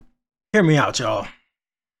Hear me out, y'all.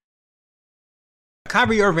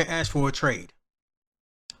 Kyrie Irving asked for a trade.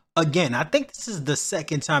 Again, I think this is the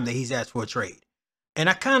second time that he's asked for a trade. And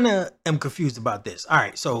I kind of am confused about this. All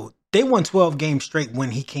right, so they won 12 games straight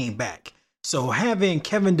when he came back. So having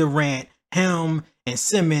Kevin Durant, him, and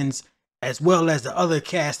Simmons, as well as the other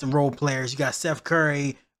cast and role players, you got Steph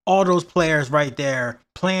Curry, all those players right there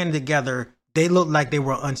playing together, they look like they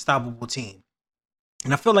were an unstoppable team.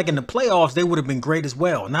 And I feel like in the playoffs, they would have been great as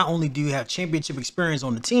well. Not only do you have championship experience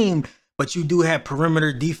on the team, but you do have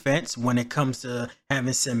perimeter defense when it comes to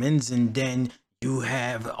having Simmons. And then you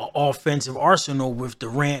have an offensive arsenal with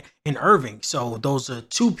Durant and Irving. So those are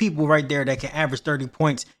two people right there that can average 30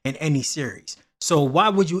 points in any series. So why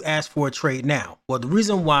would you ask for a trade now? Well, the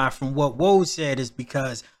reason why, from what Woj said, is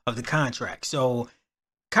because of the contract. So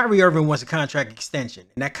Kyrie Irving wants a contract extension.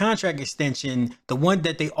 And that contract extension, the one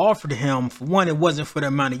that they offered him, for one, it wasn't for the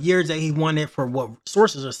amount of years that he wanted, for what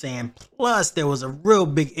sources are saying. Plus, there was a real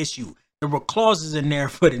big issue. There were clauses in there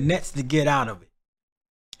for the Nets to get out of it.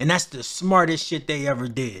 And that's the smartest shit they ever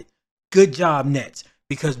did. Good job, Nets.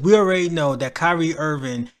 Because we already know that Kyrie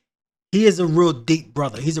Irving, he is a real deep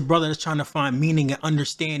brother. He's a brother that's trying to find meaning and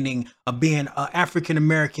understanding of being an African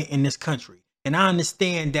American in this country. And I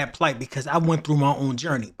understand that plight because I went through my own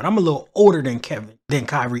journey. But I'm a little older than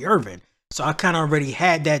Kyrie Irving. So I kind of already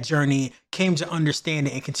had that journey, came to understand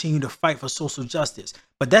it, and continue to fight for social justice.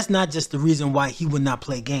 But that's not just the reason why he would not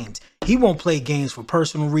play games. He won't play games for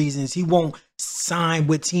personal reasons. He won't sign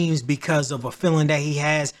with teams because of a feeling that he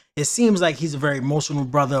has. It seems like he's a very emotional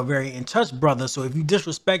brother, a very in touch brother. So if you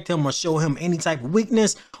disrespect him or show him any type of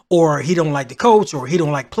weakness, or he don't like the coach, or he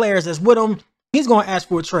don't like players that's with him, he's going to ask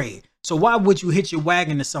for a trade. So why would you hitch your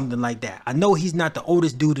wagon to something like that? I know he's not the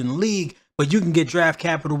oldest dude in the league, but you can get draft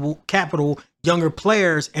capital, younger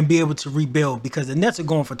players, and be able to rebuild, because the Nets are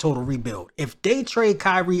going for total rebuild. If they trade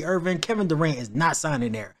Kyrie Irving, Kevin Durant is not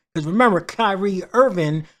signing there. Because remember, Kyrie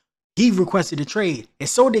Irving, he requested a trade, and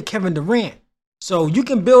so did Kevin Durant. So you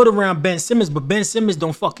can build around Ben Simmons, but Ben Simmons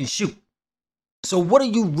don't fucking shoot. So what are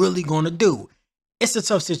you really going to do? It's a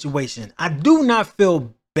tough situation. I do not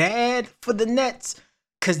feel bad for the Nets,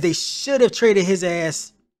 because they should have traded his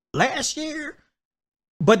ass last year.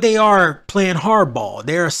 But they are playing hardball.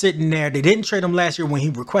 They are sitting there. They didn't trade him last year when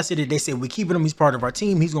he requested it. They said, we're keeping him. He's part of our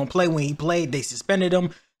team. He's going to play when he played. They suspended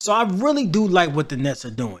him. So I really do like what the Nets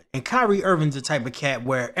are doing. And Kyrie Irving's the type of cat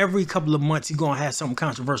where every couple of months he's going to have something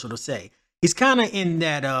controversial to say. He's kind of in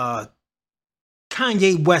that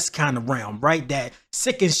Kanye West kind of realm, right? That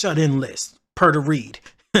sick and shut in list, per the Read.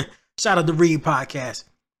 Shout out the Read podcast.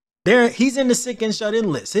 He's in the sick and shut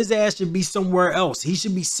in list. His ass should be somewhere else. He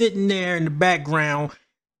should be sitting there in the background.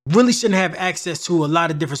 Really shouldn't have access to a lot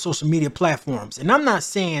of different social media platforms. And I'm not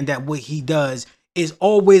saying that what he does is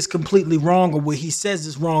always completely wrong, or what he says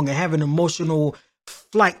is wrong, and having emotional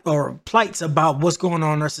plights about what's going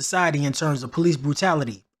on in our society in terms of police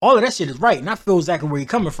brutality. All of that shit is right. And I feel exactly where you're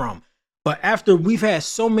coming from. But after we've had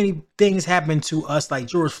so many things happen to us, like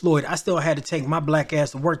George Floyd, I still had to take my black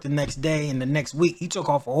ass to work the next day and the next week. He took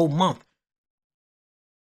off a whole month.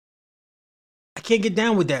 I can't get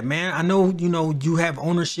down with that, man. I know, you have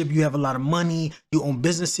ownership, you have a lot of money, you own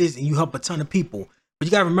businesses, and you help a ton of people. But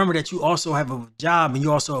you got to remember that you also have a job, and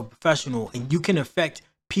you're also a professional, and you can affect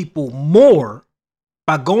people more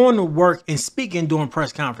by going to work and speaking during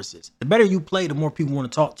press conferences. The better you play, the more people want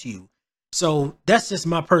to talk to you. So that's just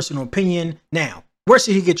my personal opinion. Now, where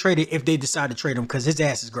should he get traded if they decide to trade him? Because his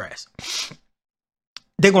ass is grass.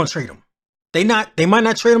 They're going to trade him. They might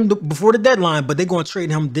not trade him before the deadline, but they're going to trade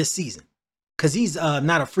him this season. Because he's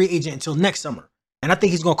not a free agent until next summer. And I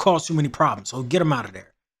think he's going to cause too many problems. So get him out of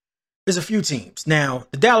there. There's a few teams. Now,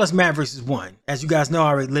 the Dallas Mavericks is one. As you guys know, I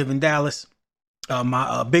already live in Dallas.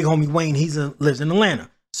 My big homie Wayne, lives in Atlanta.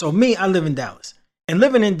 So me, I live in Dallas. And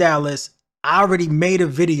living in Dallas, I already made a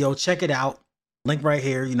video. Check it out. Link right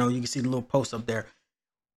here. You can see the little post up there.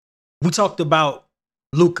 We talked about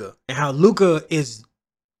Luka and how Luka is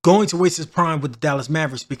going to waste his prime with the Dallas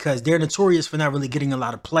Mavericks because they're notorious for not really getting a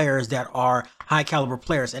lot of players that are high caliber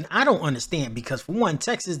players. And I don't understand, because for one,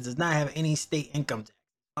 Texas does not have any state income tax.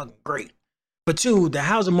 Fucking great. For two, the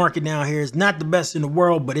housing market down here is not the best in the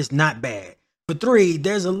world, but it's not bad. For three,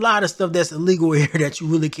 there's a lot of stuff that's illegal here that you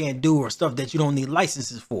really can't do, or stuff that you don't need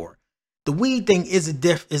licenses for. The weed thing is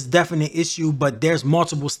definitely an issue, but there's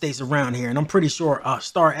multiple states around here. And I'm pretty sure a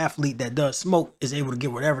star athlete that does smoke is able to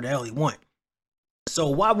get whatever the hell he wants. So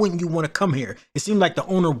why wouldn't you want to come here? It seems like the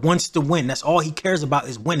owner wants to win. That's all he cares about,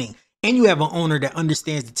 is winning. And you have an owner that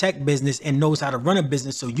understands the tech business and knows how to run a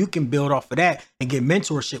business, so you can build off of that and get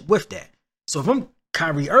mentorship with that. So if I'm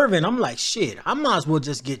Kyrie Irving, I'm like, shit, I might as well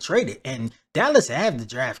just get traded. And Dallas have the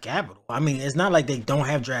draft capital. I mean, it's not like they don't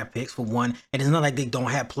have draft picks for one, and it's not like they don't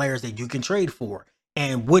have players that you can trade for.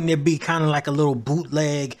 And wouldn't it be kind of like a little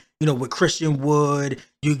bootleg, with Christian Wood,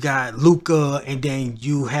 you got Luka, and then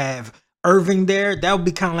you have Irving there? That would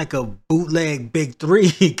be kind of like a bootleg big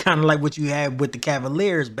three, kind of like what you had with the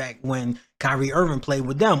Cavaliers back when Kyrie Irving played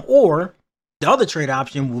with them. Or the other trade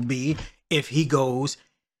option will be if he goes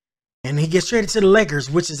and he gets traded to the Lakers,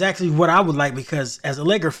 which is actually what I would like, because as a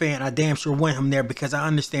Laker fan, I damn sure want him there because I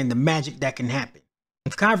understand the magic that can happen.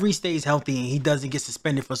 If Kyrie stays healthy and he doesn't get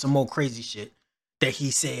suspended for some more crazy shit that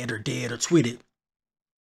he said or did or tweeted,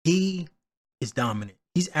 he is dominant.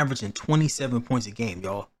 He's averaging 27 points a game,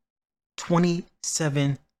 y'all.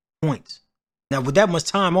 27 points. Now, with that much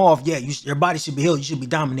time off, yeah, your body should be healed. You should be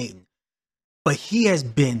dominating. But he has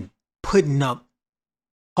been putting up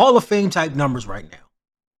Hall of Fame type numbers right now.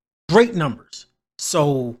 Great numbers.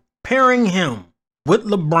 So pairing him with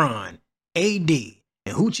LeBron, AD,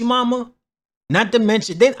 and Hoochie Mama, not to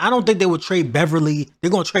mention, I don't think they would trade Beverly. They're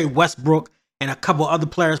going to trade Westbrook and a couple other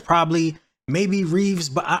players, probably, maybe Reeves,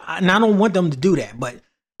 but I don't want them to do that. But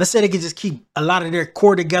let's say they could just keep a lot of their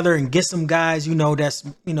core together and get some guys, that's,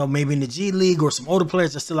 maybe in the G League, or some older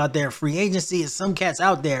players that are still out there, free agency, and some cats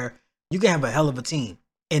out there. You can have a hell of a team.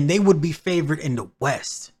 And they would be favored in the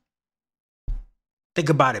West. Think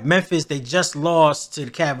about it. Memphis, they just lost to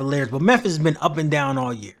the Cavaliers, but Memphis has been up and down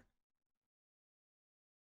all year.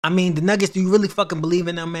 I mean, the Nuggets, do you really fucking believe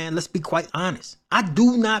in them, man? Let's be quite honest. I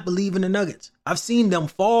do not believe in the Nuggets. I've seen them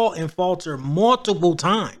fall and falter multiple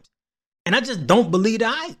times. And I just don't believe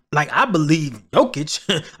that. I believe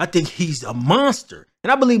Jokic. I think he's a monster.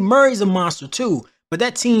 And I believe Murray's a monster too. But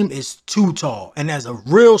that team is too tall. And as a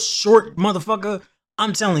real short motherfucker,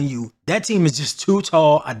 I'm telling you, that team is just too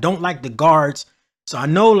tall. I don't like the guards. So I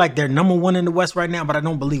know they're number one in the West right now, but I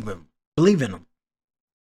don't believe in them.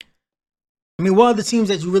 I mean, what are the teams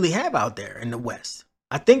that you really have out there in the West?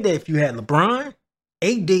 I think that if you had LeBron,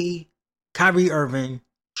 AD, Kyrie Irving,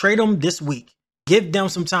 trade them this week, give them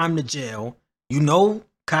some time to jail.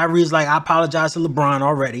 Kyrie's I apologize to LeBron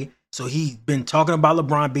already. So he's been talking about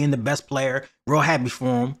LeBron being the best player. Real happy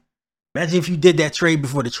for him. Imagine if you did that trade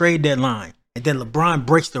before the trade deadline, and then LeBron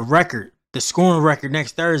breaks the scoring record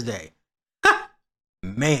next Thursday.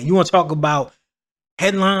 Man, you want to talk about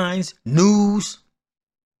headlines, news?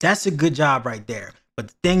 That's a good job right there. But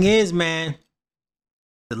the thing is, man,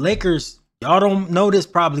 the Lakers, y'all don't know this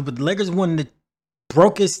probably, but the Lakers are one of the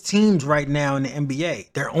brokest teams right now in the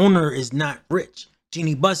NBA. Their owner is not rich.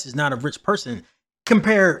 Jeannie Buss is not a rich person.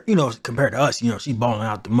 Compared to us, she's balling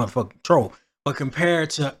out the motherfucking troll. But compared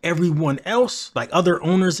to everyone else, other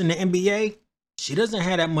owners in the NBA, she doesn't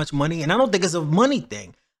have that much money. And I don't think it's a money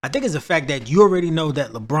thing. I think it's the fact that you already know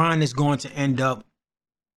that LeBron is going to end up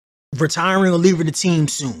retiring or leaving the team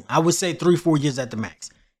soon. I would say 3-4 years at the max.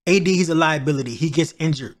 AD, he's a liability. He gets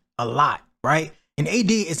injured a lot, right? And AD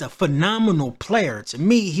is a phenomenal player. To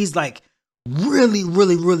me, he's really,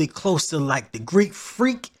 really, really close to the Greek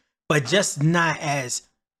freak, but just not as,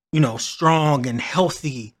 strong and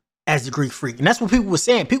healthy as the Greek freak. And that's what people were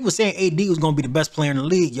saying. People were saying AD was going to be the best player in the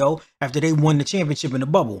league, after they won the championship in the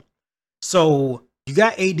bubble. So you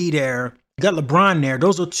got AD there, you got LeBron there.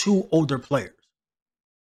 Those are two older players.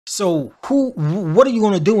 So what are you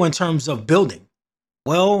going to do in terms of building?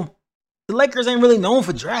 Well, the Lakers ain't really known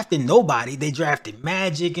for drafting nobody. They drafted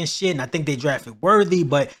Magic and shit, and I think they drafted Worthy,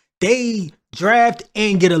 but they draft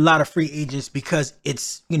and get a lot of free agents because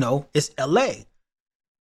it's LA.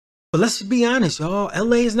 But let's be honest, y'all.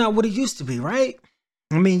 LA is not what it used to be, right?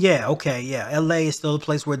 I mean, yeah, okay, yeah. LA is still a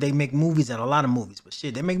place where they make movies, and a lot of movies. But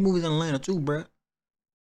shit, they make movies in Atlanta too, bruh.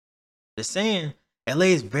 Just saying. LA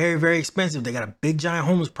is very, very expensive. They got a big, giant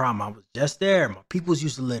homeless problem. I was just there. My peoples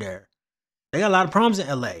used to live there. They got a lot of problems in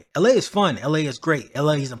LA. LA is fun. LA is great.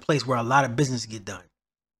 LA is a place where a lot of business get done.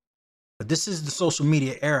 But this is the social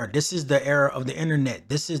media era. This is the era of the internet.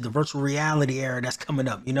 This is the virtual reality era that's coming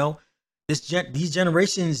up, These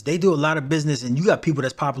generations, they do a lot of business, and you got people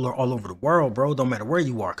that's popular all over the world, bro. Don't matter where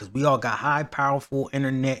you are, because we all got high, powerful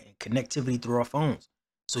internet and connectivity through our phones.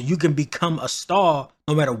 So you can become a star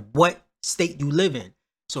no matter what state you live in.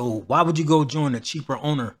 So why would you go join a cheaper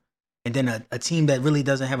owner and then a team that really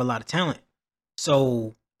doesn't have a lot of talent?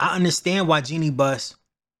 So I understand why Jeannie Buss,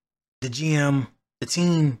 the GM, the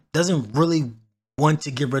team doesn't really want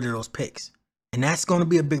to get rid of those picks. And that's going to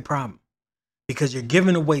be a big problem because you're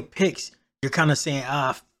giving away picks. You're kind of saying,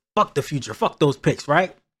 fuck the future. Fuck those picks,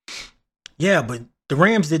 right? Yeah, but the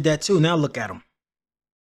Rams did that too. Now look at them.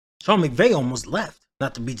 Sean McVay almost left.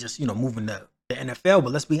 Not to be just, moving the NFL,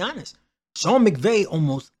 but let's be honest. Sean McVay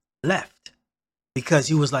almost left. because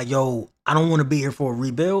he was like, yo, I don't want to be here for a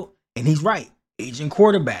rebuild. And he's right. Aging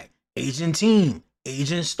quarterback, aging team,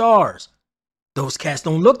 aging stars. Those cats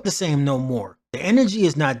don't look the same no more. The energy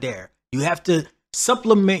is not there. You have to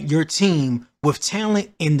supplement your team with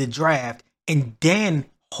talent in the draft and then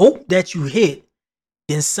hope that you hit,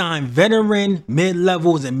 then sign veteran,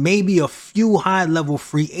 mid-levels, and maybe a few high-level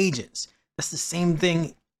free agents. That's the same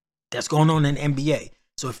thing that's going on in NBA.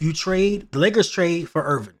 So if you trade, the Lakers trade for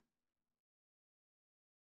Irving.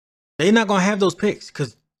 They're not going to have those picks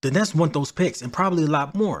because the Nets want those picks and probably a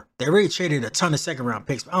lot more. They already traded a ton of second-round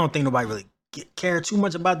picks, but I don't think nobody really care too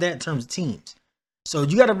much about that in terms of teams. So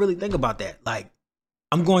you got to really think about that. Like,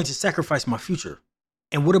 I'm going to sacrifice my future.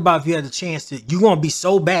 And what about if you had the chance to, you're going to be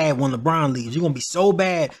so bad when LeBron leaves. You're going to be so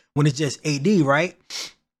bad when it's just AD, right?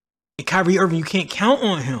 And Kyrie Irving, you can't count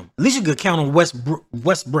on him. At least you could count on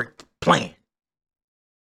Westbrook playing.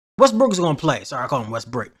 Westbrook is going to play. Sorry, I call him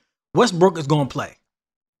Westbrook. Westbrook is going to play.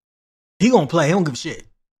 He going to play. He don't give a shit.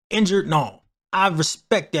 Injured? No. I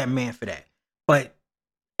respect that man for that. But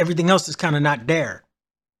everything else is kind of not there.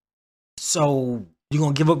 So you're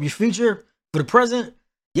going to give up your future for the present?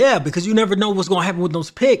 Yeah, because you never know what's going to happen with those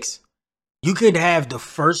picks. You could have the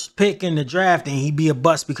first pick in the draft and he'd be a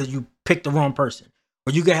bust because you picked the wrong person.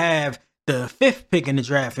 Or you could have the 5th pick in the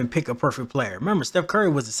draft and pick a perfect player. Remember, Steph Curry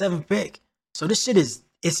was the 7th pick. So this shit is,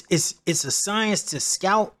 it's a science to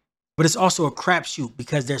scout, but it's also a crapshoot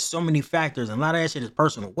because there's so many factors and a lot of that shit is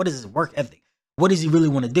personal. What is his work ethic? What does he really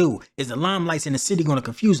want to do? Is the limelights in the city going to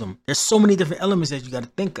confuse him? There's so many different elements that you got to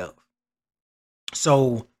think of.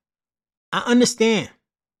 So I understand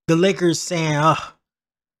the Lakers saying,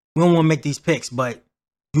 we don't want to make these picks, but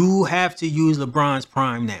you have to use LeBron's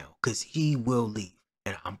prime now because he will leave.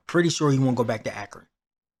 And I'm pretty sure he won't go back to Akron.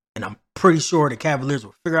 And I'm pretty sure the Cavaliers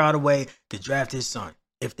will figure out a way to draft his son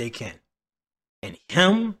if they can. And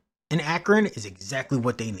him in Akron is exactly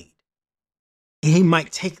what they need. And he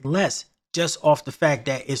might take less just off the fact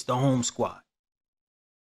that it's the home squad.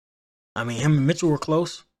 I mean, him and Mitchell were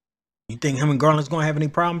close. You think him and Garland's going to have any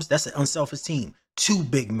problems? That's an unselfish team. 2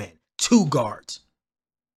 big men, 2 guards.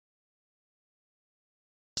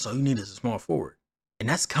 So you need is a small forward. And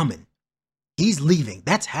that's coming. He's leaving.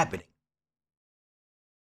 That's happening.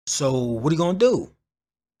 So what are you going to do?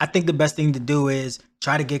 I think the best thing to do is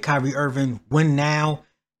try to get Kyrie Irving, win now,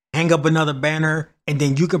 hang up another banner, and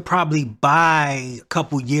then you could probably buy a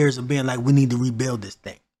couple years of being like, we need to rebuild this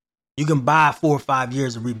thing. You can buy 4 or 5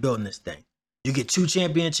 years of rebuilding this thing. You get 2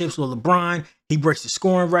 championships with LeBron. He breaks the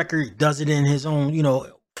scoring record, does it in his own,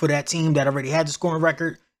 for that team that already had the scoring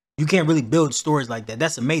record. You can't really build stories like that.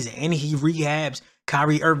 That's amazing. And he rehabs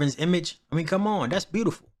Kyrie Irving's image. I mean, come on. That's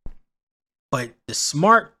beautiful. But the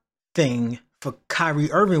smart thing for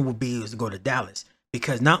Kyrie Irving would be is to go to Dallas.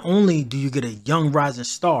 Because not only do you get a young rising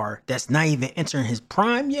star that's not even entering his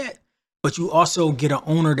prime yet, but you also get an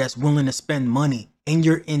owner that's willing to spend money and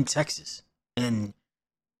you're in Texas. And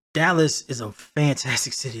Dallas is a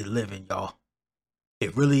fantastic city to live in, y'all.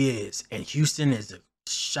 It really is. And Houston is a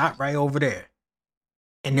shot right over there.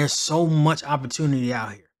 And there's so much opportunity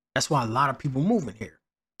out here. That's why a lot of people moving here.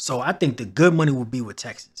 So I think the good money will be with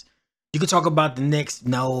Texans. You can talk about the Knicks.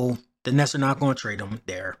 No, the Nets are not going to trade them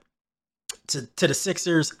there. To the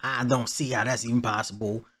Sixers, I don't see how that's even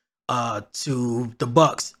possible. To the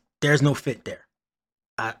Bucks, there's no fit there.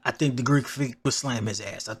 I think the Greek Freak would slam his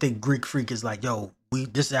ass. I think Greek Freak is like, yo,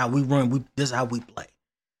 this is how we run. This is how we play.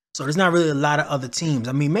 So there's not really a lot of other teams.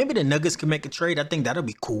 I mean, maybe the Nuggets can make a trade. I think that'll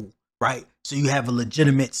be cool, right? So you have a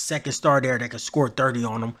legitimate second star there that can score 30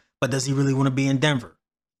 on them. But does he really want to be in Denver?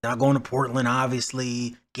 Not going to Portland,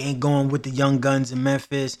 obviously. Can't go with the young guns in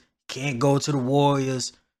Memphis. Can't go to the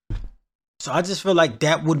Warriors. So I just feel like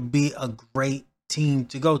that would be a great team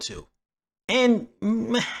to go to. And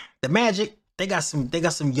the Magic, they got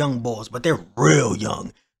some young balls, but they're real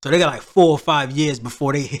young. So they got like 4 or 5 years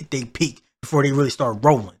before they hit their peak, before they really start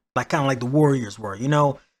rolling. Like kind of like the Warriors were,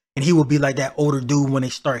 And he will be like that older dude when they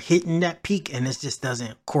start hitting that peak, and it just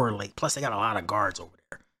doesn't correlate. Plus, they got a lot of guards over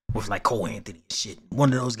there with like Cole Anthony and shit.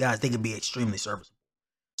 One of those guys, they could be extremely serviceable.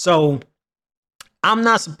 So I'm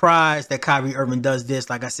not surprised that Kyrie Irving does this.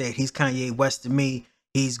 Like I said, he's Kanye West to me.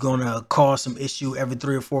 He's going to cause some issue every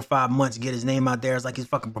 3 or 4 or 5 months, get his name out there. It's like he's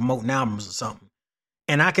fucking promoting albums or something.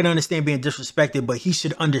 And I can understand being disrespected, but he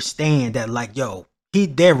should understand that, like, yo,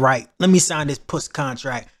 they're right. Let me sign this puss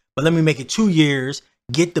contract, but let me make it 2 years,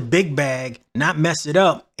 get the big bag, not mess it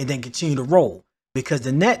up, and then continue to roll. Because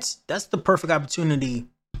the Nets, that's the perfect opportunity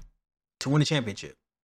to win a championship.